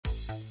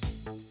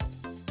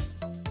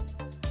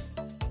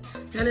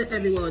Hello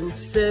everyone,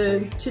 so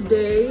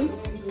today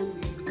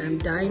I'm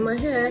dyeing my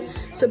hair.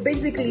 So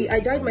basically I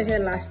dyed my hair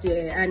last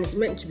year and it's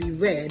meant to be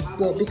red,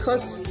 but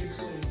because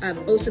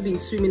I've also been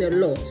swimming a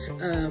lot,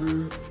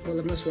 well,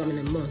 I'm not swimming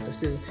a month or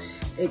so,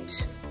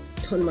 it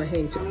turned my hair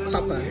into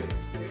copper.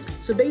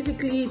 So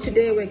basically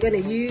today we're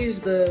going to use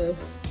the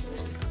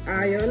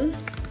Iron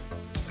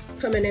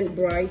Permanent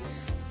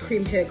Brights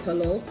Cream Hair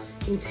Color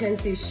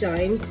Intensive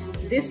Shine.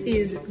 This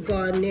is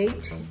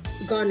Garnet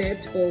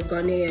or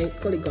Garnet, I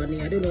call it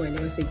Garnet, I don't know, I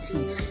never say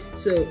T,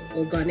 so,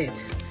 or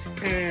Garnet,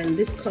 and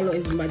this color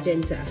is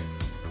magenta.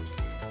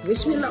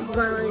 Wish me luck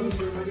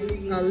guys,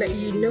 I'll let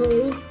you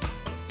know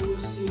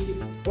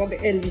what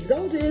the end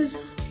result is.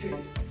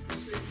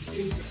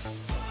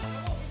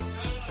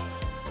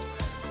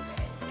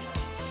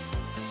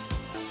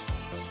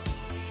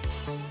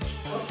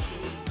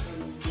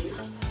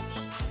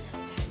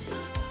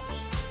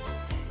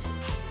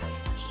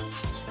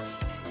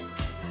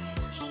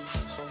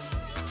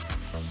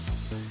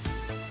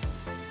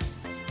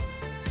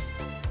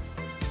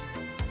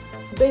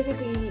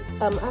 Basically,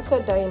 after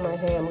dyeing my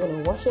hair, I'm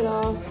going to wash it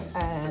off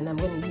and I'm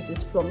going to use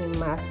this plumbing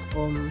mask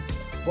from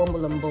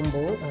Bumble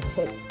Bumble. I've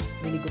heard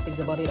really good things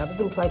about it. I've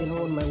even tried it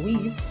on my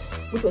wigs,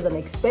 which was an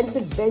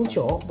expensive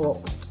venture,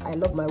 but I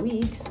love my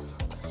wigs.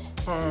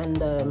 And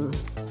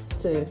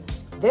so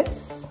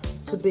this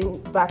to bring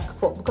back,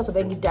 for because of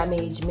any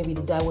damage maybe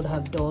the dye would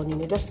have done, you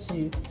know, just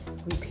to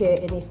repair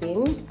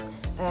anything.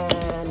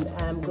 And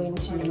I'm going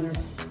to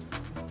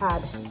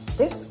add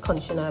this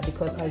conditioner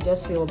because I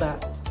just feel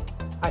that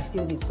I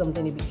still need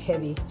something a bit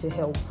heavy to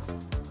help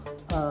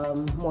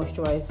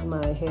moisturize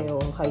my hair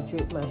or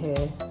hydrate my hair,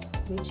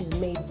 which is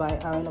made by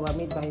Aralawa,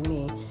 made by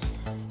me,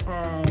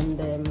 and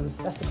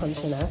that's the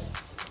conditioner.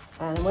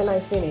 And when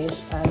I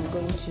finish, I'm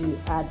going to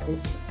add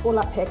this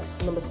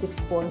Olaplex number 6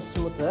 Bond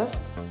Smoother,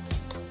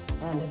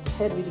 and I've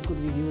heard really good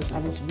reviews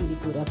and it's really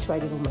good. I've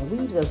tried it on my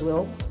weaves as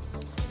well.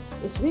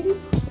 It's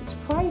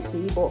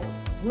pricey, but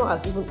not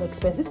as even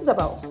expensive. This is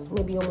about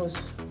maybe almost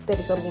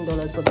 $30-something,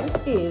 but this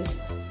is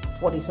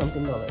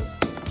 $40-something.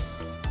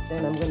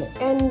 Then I'm going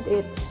to end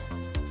it,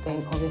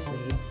 then obviously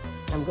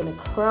I'm going to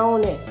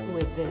crown it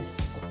with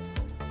this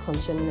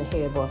conditioner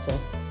hair butter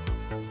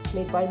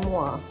made by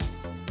Moi.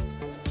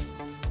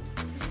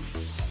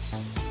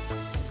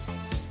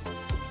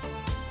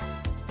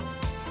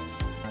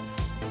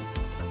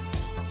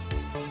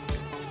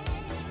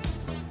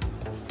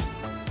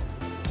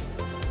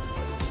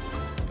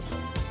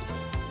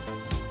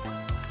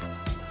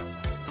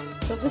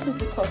 So this is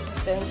the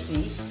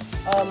consistency.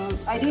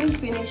 I didn't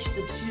finish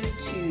the 2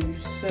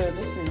 tubes, so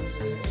this is,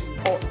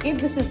 or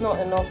if this is not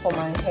enough for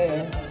my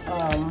hair,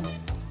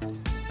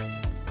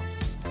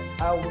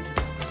 I would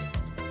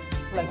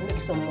like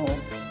mix some more.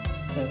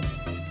 So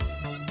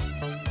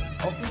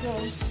off we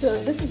go.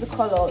 So this is the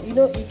color, you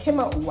know, it came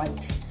out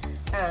white,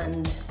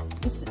 and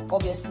this is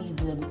obviously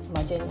the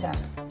magenta,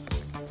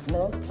 you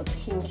know, the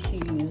pink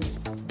hues,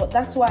 but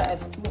that's why I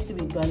mixed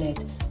it with Garnet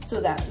so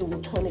that it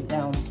will tone it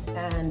down.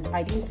 And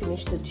I didn't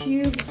finish the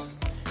tubes.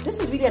 This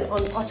is really an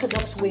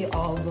unorthodox way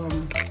of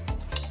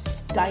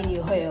dyeing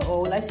your hair,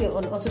 or let's say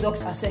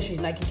unorthodox accessory.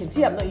 Like you can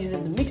see, I'm not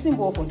using the mixing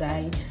bowl for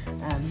dyeing.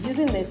 I'm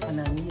using this,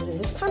 and I'm using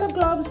this kind of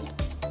gloves.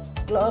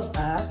 Gloves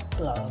are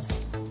gloves,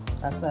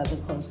 as far as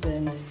I'm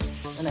concerned.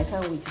 And I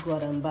can't wait to go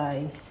out and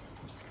buy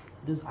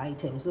those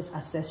items, those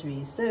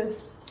accessories. So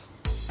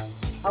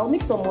I'll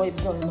mix some more if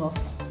it's not enough.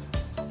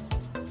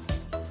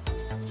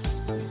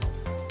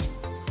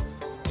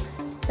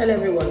 Hello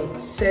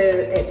everyone, so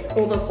it's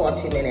over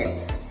 40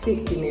 minutes.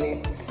 50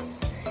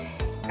 minutes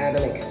and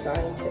I'm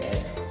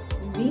excited,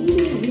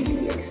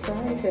 really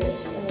excited.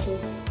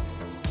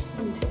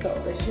 Let me take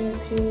out the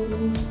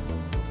hairpin,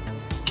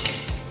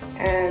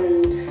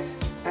 and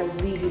I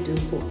really do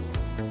hope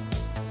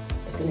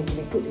it's going to give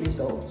me good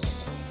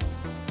results.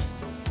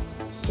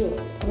 So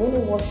I'm going to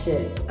wash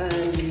it,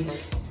 and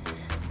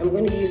I'm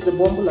going to use the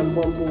Bumble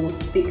Bumble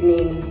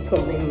thickening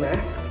plumbing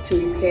mask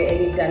to repair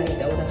any damage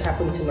that would have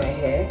happened to my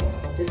hair.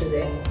 This is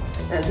it.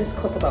 And this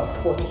cost about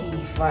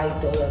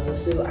 $45 or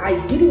so. I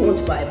didn't want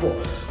to buy it, but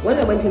when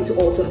I went into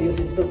Ulta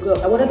Beauty,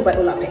 I wanted to buy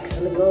Olaplex,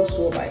 and the girl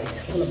swore by it.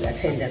 One of the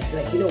attendants,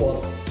 like, you know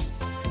what,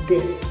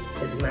 this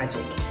is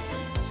magic.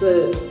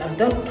 So I've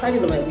tried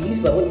it on my weaves,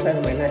 but I won't try it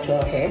on my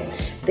natural hair.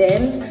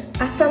 Then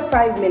after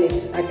 5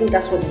 minutes, I think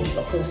that's what the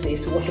instruction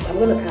says to wash it. I'm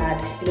going to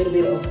add a little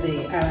bit of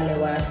the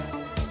Aralawa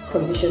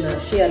conditioner,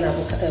 shea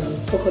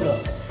and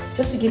coconut,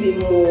 just to give it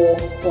more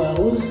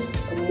oils,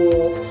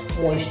 more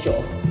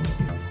moisture.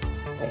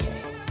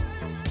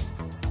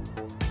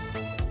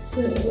 So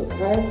I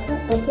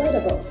applied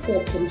about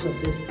 4 pumps of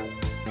this,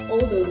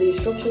 although the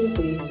instruction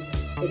says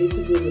it needs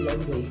to go a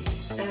long way,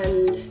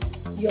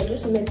 and you are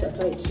just meant to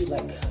apply it to,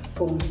 like,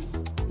 from,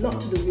 not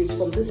to the roots,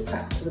 from this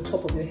part to the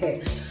top of your hair.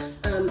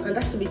 And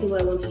that's the reason why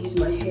I want to use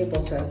my hair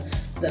butter,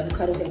 the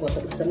avocado hair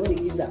butter, because I'm going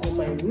to use that on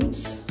my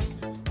roots,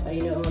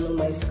 you know, on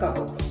my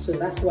scalp. So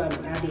that's why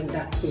I'm adding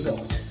that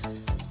product.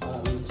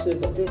 So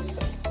but this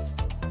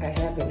I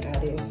have been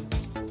adding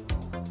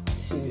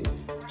to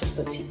just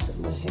the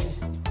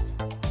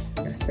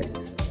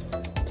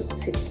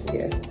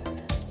here.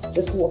 So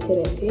just working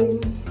it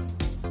in.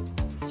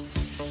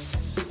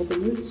 So for the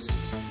roots,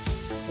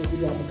 I'll do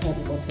the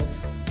avocado butter.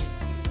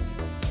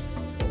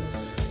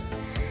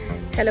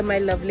 Hello my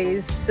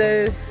lovelies,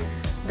 so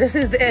this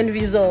is the end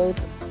result.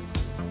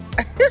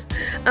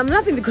 I'm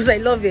laughing because I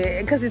love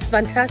it, because it's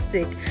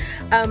fantastic.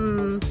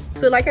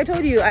 So like I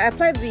told you, I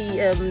applied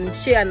the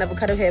shea and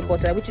avocado hair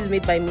butter, which is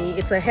made by me.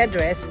 It's a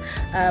hairdress,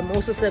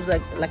 also serves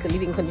like a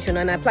leave-in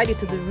conditioner, and I applied it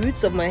to the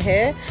roots of my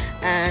hair,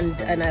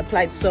 and I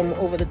applied some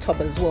over the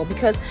top as well,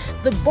 because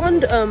the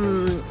bond,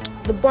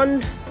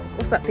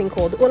 what's that thing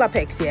called,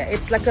 Olaplex, yeah,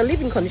 it's like a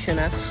leave-in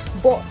conditioner,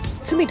 but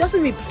to me it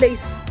doesn't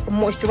replace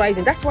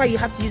moisturizing. That's why you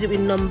have to use it with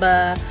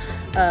number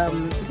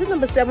is it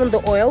number 7,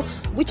 the oil,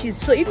 which is,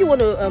 so if you want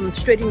to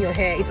straighten your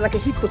hair, it's like a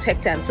heat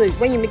protectant, so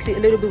when you mix it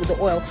a little bit with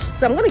the oil.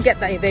 So I'm going to get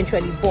that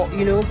eventually, but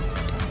you know,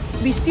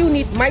 we still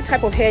need, my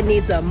type of hair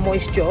needs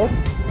moisture,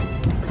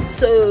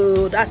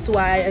 so that's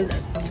why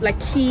like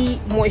key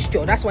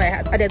moisture, that's why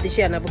I added the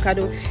shea and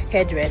avocado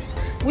hairdress,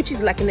 which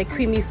is like in a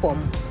creamy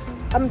form.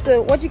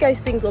 So what do you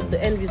guys think of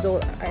the end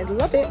result? I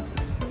love it.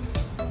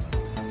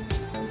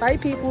 Bye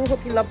people,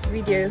 hope you loved the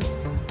video.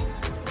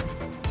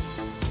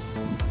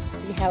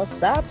 See how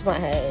soft my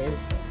hair is.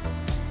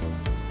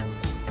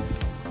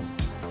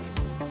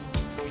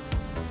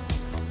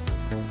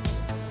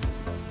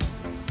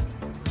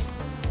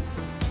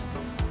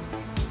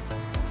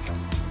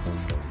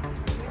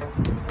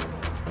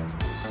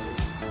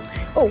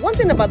 Oh, one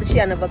thing about the shea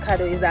and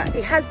avocado is that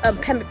it has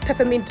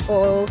peppermint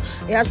oil,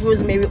 it has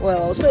rosemary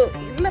oil, so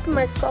it left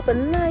my scalp a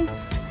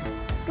nice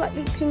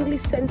slightly tingly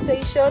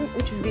sensation,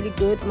 which is really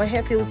good. My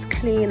hair feels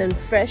clean and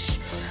fresh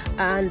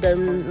and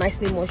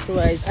nicely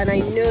moisturized, and I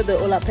know the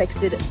Olaplex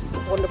did a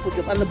wonderful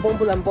job, and the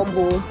Bumble and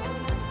Bumble,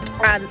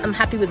 and I'm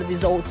happy with the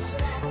results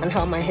and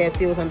how my hair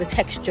feels and the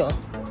texture.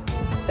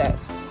 So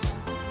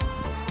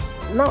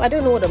now I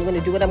don't know what I'm going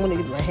to do, whether I'm going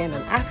to leave my hair in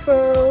an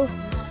afro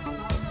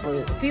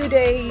for a few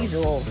days,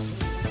 or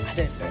I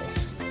don't know.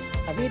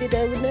 I really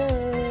don't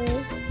know.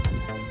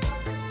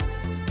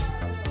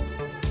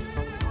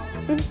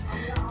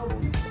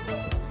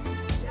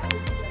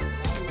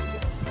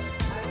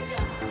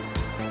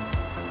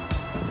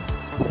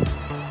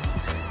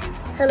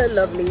 Hello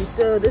lovely,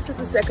 so this is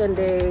the second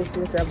day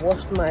since I've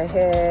washed my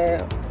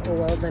hair,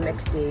 well the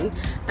next day,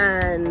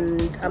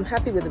 and I'm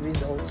happy with the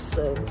results.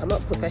 So I'm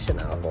not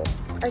professional, but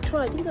I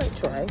tried.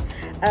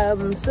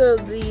 So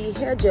the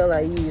hair gel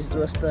I used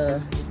was the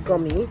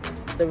gummy,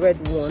 the red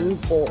one,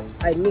 but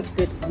I mixed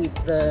it with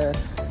the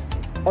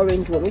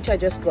orange one, which I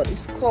just got.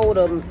 It's called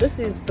this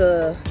is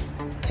the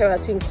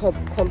keratin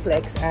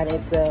complex, and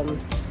it's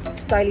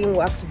styling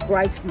wax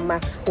bright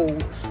max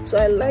hold. So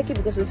I like it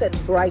because it said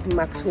bright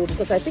max hold,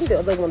 because I think the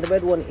other one, the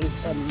red one,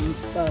 is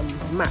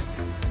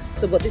matte.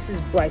 So but this is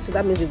bright, so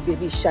that means it will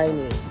be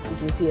shiny. You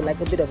can see like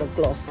a bit of a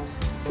gloss.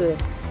 So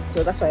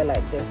that's why I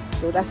like this.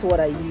 So that's what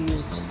I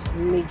used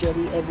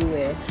majorly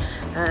everywhere.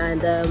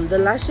 And the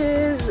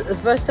lashes, the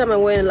first time I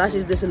wear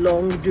lashes this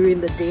long during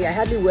the day. I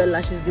hardly wear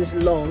lashes this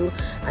long,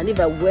 and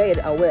if I wear it,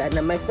 I wear it.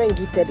 And my friend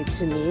gifted it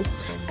to me,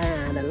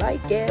 and I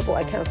like it, but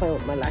I can't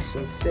find my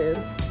lashes. So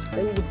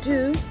then we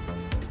do